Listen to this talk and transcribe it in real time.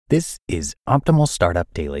This is Optimal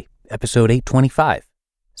Startup Daily, episode 825,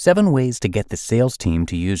 7 Ways to Get the Sales Team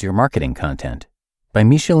to Use Your Marketing Content, by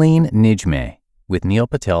Micheline Nijme with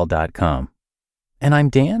neilpatel.com. And I'm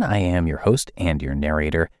Dan, I am your host and your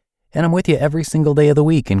narrator, and I'm with you every single day of the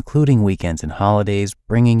week, including weekends and holidays,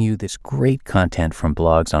 bringing you this great content from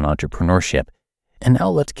blogs on entrepreneurship. And now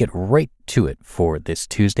let's get right to it for this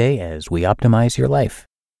Tuesday as we optimize your life.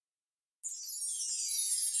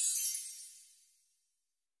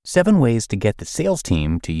 7 Ways to Get the Sales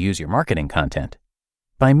Team to Use Your Marketing Content,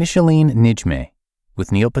 by Micheline Nijme with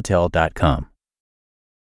neilpatel.com.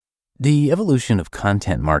 The evolution of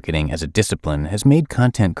content marketing as a discipline has made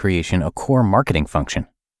content creation a core marketing function.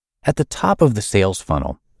 At the top of the sales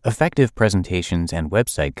funnel, effective presentations and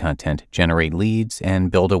website content generate leads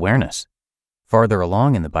and build awareness. Farther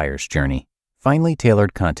along in the buyer's journey, finely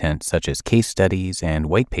tailored content such as case studies and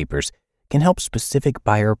white papers can help specific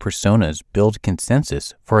buyer personas build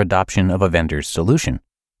consensus for adoption of a vendor's solution,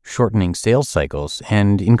 shortening sales cycles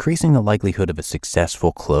and increasing the likelihood of a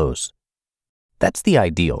successful close. That's the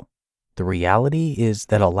ideal. The reality is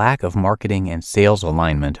that a lack of marketing and sales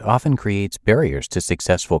alignment often creates barriers to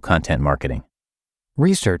successful content marketing.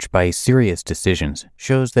 Research by Serious Decisions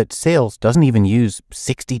shows that sales doesn't even use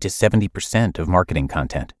 60 to 70% of marketing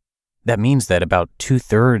content. That means that about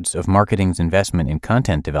 2/3 of marketing's investment in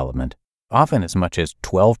content development, often as much as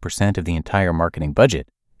 12% of the entire marketing budget,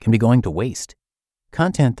 can be going to waste.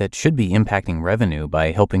 Content that should be impacting revenue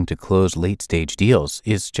by helping to close late-stage deals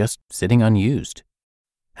is just sitting unused.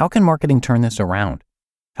 How can marketing turn this around?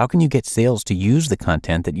 How can you get sales to use the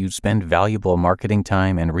content that you spend valuable marketing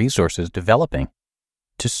time and resources developing?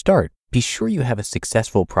 To start, be sure you have a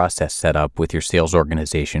successful process set up with your sales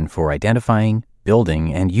organization for identifying,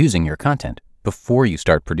 building, and using your content before you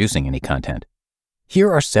start producing any content. Here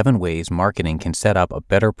are 7 ways marketing can set up a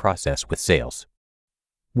better process with sales.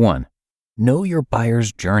 1. Know your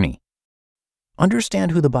buyer's journey.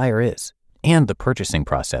 Understand who the buyer is and the purchasing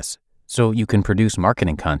process so you can produce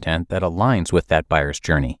marketing content that aligns with that buyer's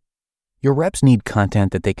journey. Your reps need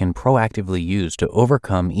content that they can proactively use to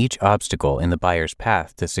overcome each obstacle in the buyer's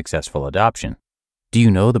path to successful adoption. Do you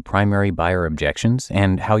know the primary buyer objections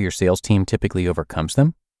and how your sales team typically overcomes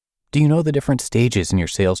them? Do you know the different stages in your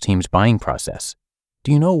sales team's buying process?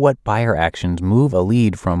 Do you know what buyer actions move a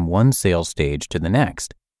lead from one sales stage to the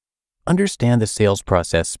next? Understand the sales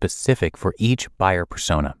process specific for each buyer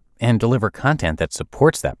persona and deliver content that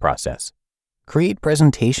supports that process. Create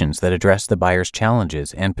presentations that address the buyer's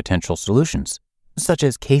challenges and potential solutions, such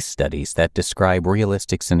as case studies that describe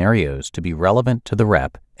realistic scenarios to be relevant to the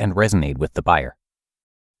rep and resonate with the buyer.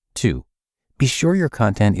 2. Be sure your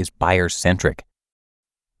content is buyer-centric.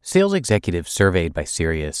 Sales executives surveyed by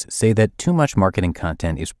Serious say that too much marketing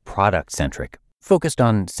content is product-centric, focused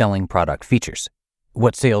on selling product features.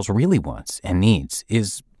 What sales really wants and needs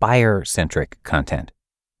is buyer-centric content.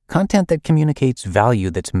 Content that communicates value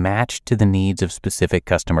that's matched to the needs of specific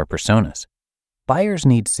customer personas. Buyers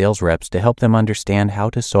need sales reps to help them understand how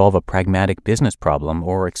to solve a pragmatic business problem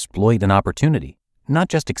or exploit an opportunity, not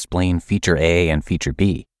just explain feature A and feature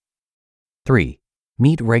B. 3.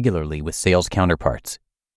 Meet regularly with sales counterparts.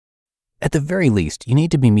 At the very least, you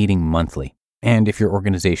need to be meeting monthly, and if your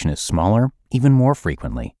organization is smaller, even more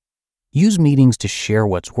frequently. Use meetings to share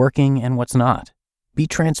what's working and what's not. Be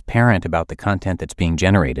transparent about the content that's being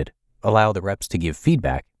generated, allow the reps to give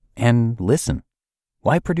feedback, and listen.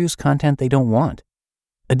 Why produce content they don't want?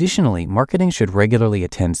 Additionally, marketing should regularly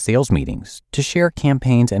attend sales meetings to share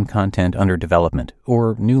campaigns and content under development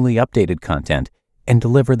or newly updated content and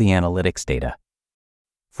deliver the analytics data.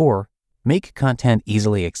 4. Make content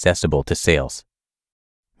easily accessible to sales.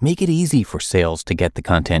 Make it easy for sales to get the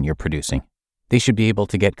content you're producing. They should be able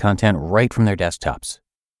to get content right from their desktops.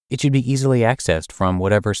 It should be easily accessed from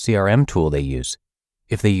whatever CRM tool they use.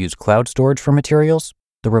 If they use cloud storage for materials,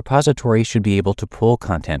 the repository should be able to pull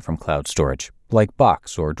content from cloud storage, like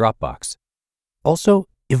Box or Dropbox. Also,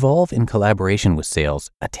 evolve in collaboration with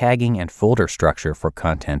sales a tagging and folder structure for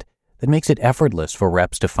content that makes it effortless for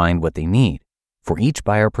reps to find what they need for each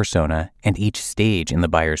buyer persona and each stage in the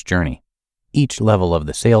buyer's journey, each level of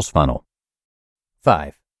the sales funnel.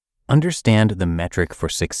 5. Understand the metric for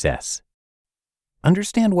success.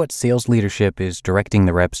 Understand what sales leadership is directing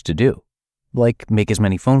the reps to do, like make as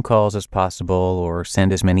many phone calls as possible or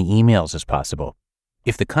send as many emails as possible.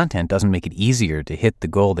 If the content doesn't make it easier to hit the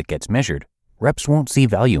goal that gets measured, reps won't see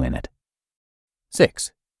value in it.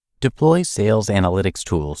 6. Deploy sales analytics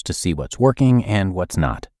tools to see what's working and what's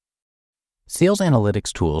not. Sales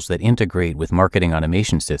analytics tools that integrate with marketing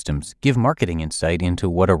automation systems give marketing insight into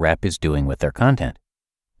what a rep is doing with their content.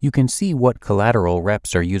 You can see what collateral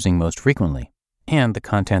reps are using most frequently and the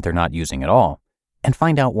content they're not using at all, and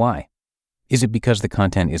find out why. Is it because the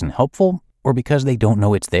content isn't helpful or because they don't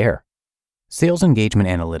know it's there? Sales engagement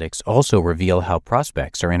analytics also reveal how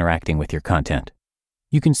prospects are interacting with your content.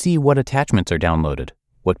 You can see what attachments are downloaded,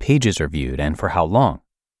 what pages are viewed, and for how long.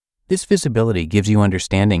 This visibility gives you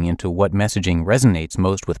understanding into what messaging resonates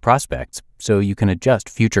most with prospects, so you can adjust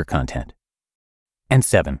future content. And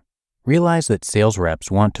 7, realize that sales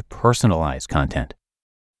reps want to personalize content.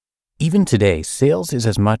 Even today, sales is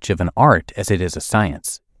as much of an art as it is a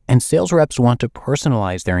science, and sales reps want to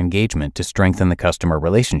personalize their engagement to strengthen the customer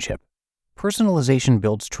relationship. Personalization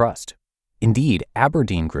builds trust. Indeed,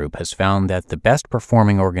 Aberdeen Group has found that the best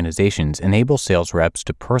performing organizations enable sales reps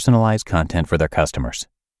to personalize content for their customers.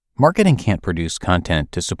 Marketing can't produce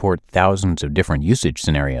content to support thousands of different usage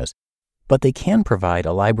scenarios, but they can provide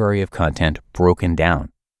a library of content broken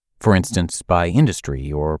down, for instance, by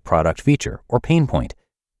industry or product feature or pain point,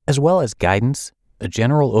 as well as guidance, a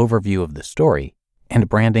general overview of the story, and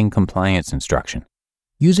branding compliance instruction.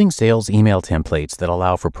 Using sales email templates that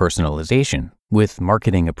allow for personalization with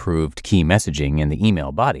marketing-approved key messaging in the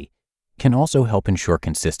email body can also help ensure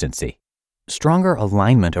consistency. Stronger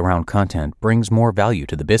alignment around content brings more value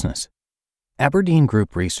to the business. Aberdeen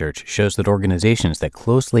Group research shows that organizations that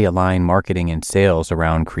closely align marketing and sales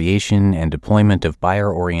around creation and deployment of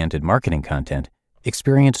buyer-oriented marketing content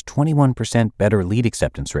experience 21% better lead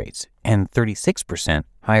acceptance rates and 36%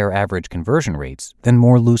 higher average conversion rates than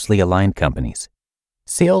more loosely aligned companies.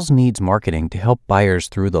 Sales needs marketing to help buyers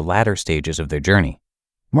through the latter stages of their journey.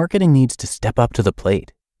 Marketing needs to step up to the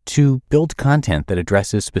plate, to build content that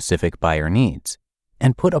addresses specific buyer needs,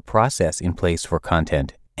 and put a process in place for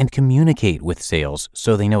content and communicate with sales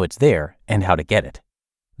so they know it's there and how to get it.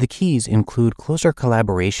 The keys include closer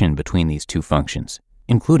collaboration between these two functions,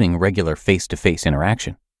 including regular face-to-face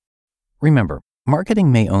interaction. Remember,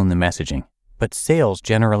 marketing may own the messaging, but sales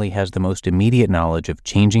generally has the most immediate knowledge of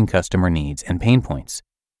changing customer needs and pain points.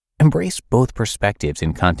 Embrace both perspectives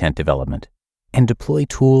in content development and deploy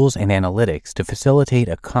tools and analytics to facilitate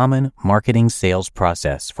a common marketing sales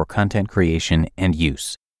process for content creation and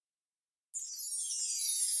use.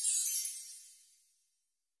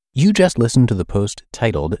 You just listened to the post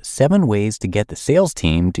titled 7 Ways to Get the Sales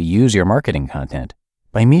Team to Use Your Marketing Content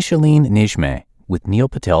by Micheline Nijmeh with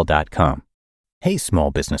neilpatel.com. Hey,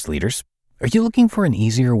 small business leaders. Are you looking for an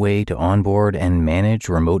easier way to onboard and manage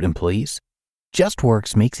remote employees?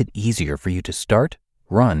 JustWorks makes it easier for you to start,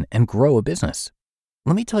 run, and grow a business.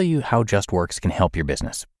 Let me tell you how JustWorks can help your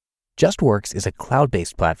business. JustWorks is a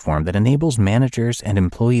cloud-based platform that enables managers and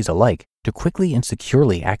employees alike to quickly and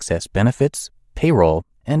securely access benefits, payroll,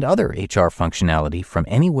 and other HR functionality from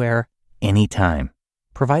anywhere, anytime,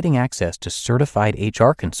 providing access to certified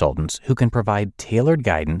HR consultants who can provide tailored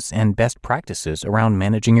guidance and best practices around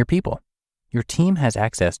managing your people. Your team has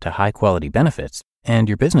access to high-quality benefits, and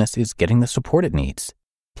your business is getting the support it needs.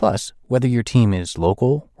 Plus, whether your team is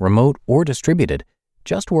local, remote, or distributed,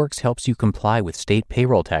 JustWorks helps you comply with state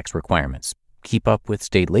payroll tax requirements, keep up with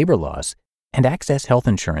state labor laws, and access health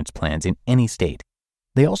insurance plans in any state.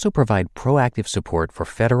 They also provide proactive support for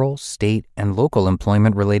federal, state, and local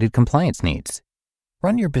employment-related compliance needs.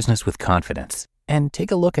 Run your business with confidence and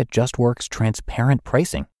take a look at JustWorks' transparent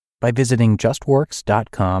pricing by visiting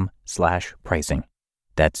justworks.com/pricing.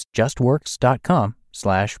 That's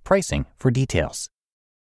justworks.com/pricing for details.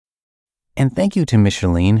 And thank you to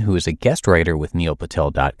Micheline, who is a guest writer with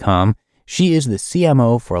neilpatel.com. She is the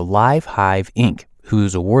CMO for LiveHive Inc.,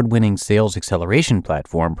 whose award-winning sales acceleration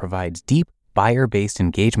platform provides deep buyer-based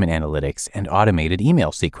engagement analytics and automated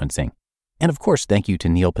email sequencing. And of course, thank you to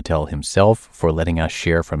Neil Patel himself for letting us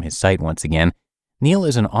share from his site once again. Neil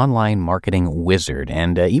is an online marketing wizard,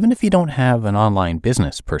 and even if you don't have an online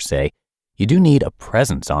business per se, you do need a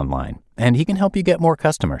presence online, and he can help you get more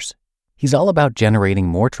customers. He's all about generating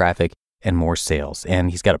more traffic and more sales,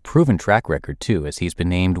 and he's got a proven track record too, as he's been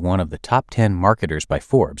named one of the top 10 marketers by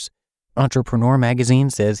Forbes. Entrepreneur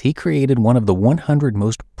magazine says he created one of the 100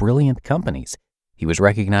 most brilliant companies. He was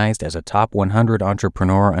recognized as a top 100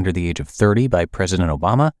 entrepreneur under the age of 30 by President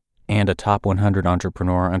Obama and a top 100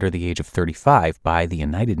 entrepreneur under the age of 35 by the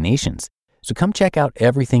United Nations. So come check out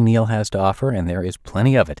everything Neil has to offer, and there is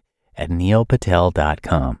plenty of it at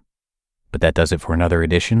neilpatel.com. But that does it for another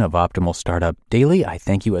edition of Optimal Startup Daily. I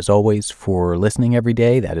thank you as always for listening every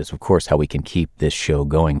day. That is, of course, how we can keep this show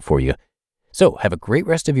going for you. So have a great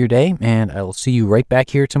rest of your day, and I will see you right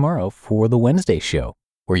back here tomorrow for the Wednesday show,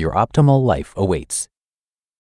 where your optimal life awaits.